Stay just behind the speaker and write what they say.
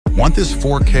Want this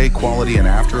 4K quality in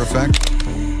After Effects?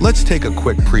 Let's take a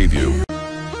quick preview.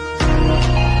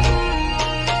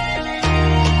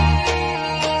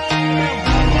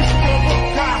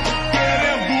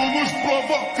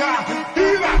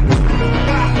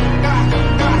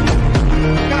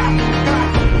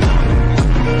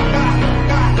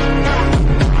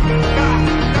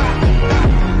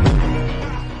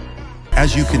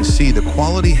 As you can see, the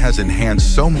quality has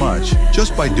enhanced so much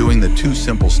just by doing the 2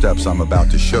 simple steps I'm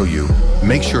about to show you.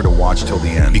 Make sure to watch till the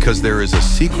end, because there is a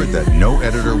secret that no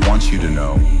editor wants you to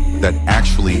know that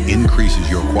actually increases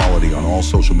your quality on all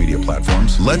social media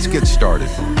platforms. Let's get started.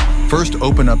 First,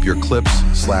 open up your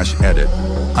clips/edit.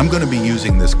 I'm going to be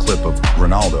using this clip of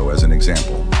Ronaldo as an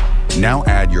example. Now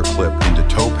add your clip into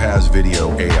Topaz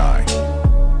Video AI.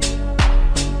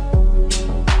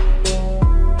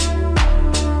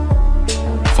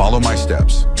 Follow my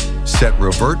steps. Set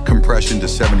revert compression to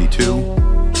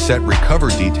 72. Set recover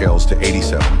details to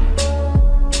 87.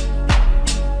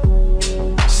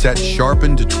 Set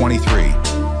sharpen to 23.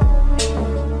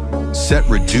 Set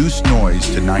reduce noise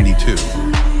to 92.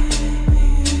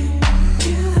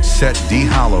 Set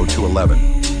dehollow to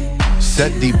 11.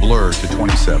 Set deblur to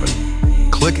 27.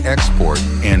 Click export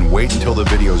and wait until the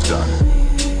video's done.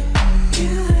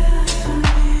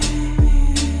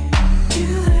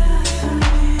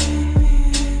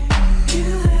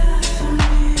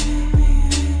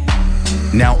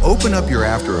 Now open up your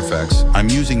After Effects. I'm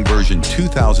using version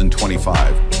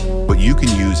 2025, but you can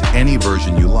use any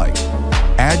version you like.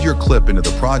 Add your clip into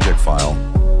the project file.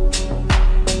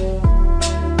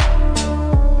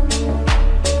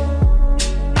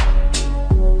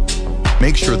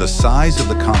 Make sure the size of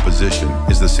the composition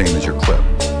is the same as your clip.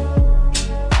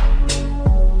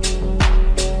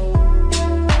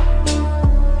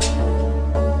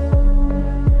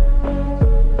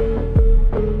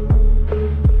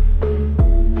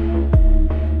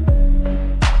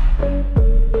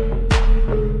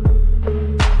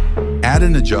 Add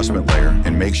an adjustment layer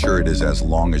and make sure it is as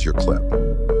long as your clip.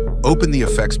 Open the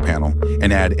effects panel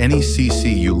and add any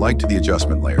CC you like to the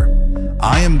adjustment layer.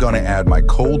 I am going to add my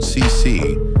cold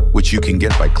CC, which you can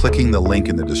get by clicking the link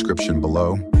in the description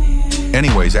below.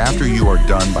 Anyways, after you are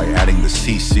done by adding the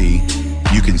CC,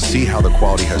 you can see how the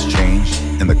quality has changed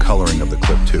and the coloring of the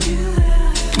clip too.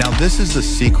 Now this is the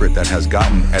secret that has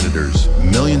gotten editors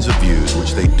millions of views,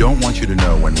 which they don't want you to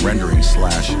know when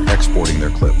rendering/exporting their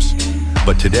clips.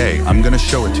 But today, I'm going to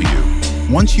show it to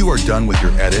you. Once you are done with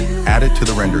your edit, add it to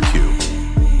the render queue.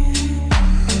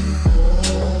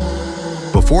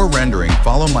 Before rendering,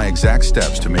 follow my exact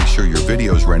steps to make sure your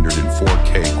video is rendered in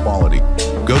 4K quality.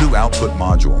 Go to Output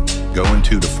Module, go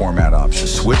into the Format option,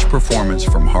 switch performance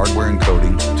from hardware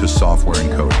encoding to software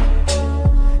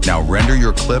encoding. Now render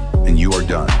your clip and you are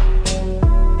done.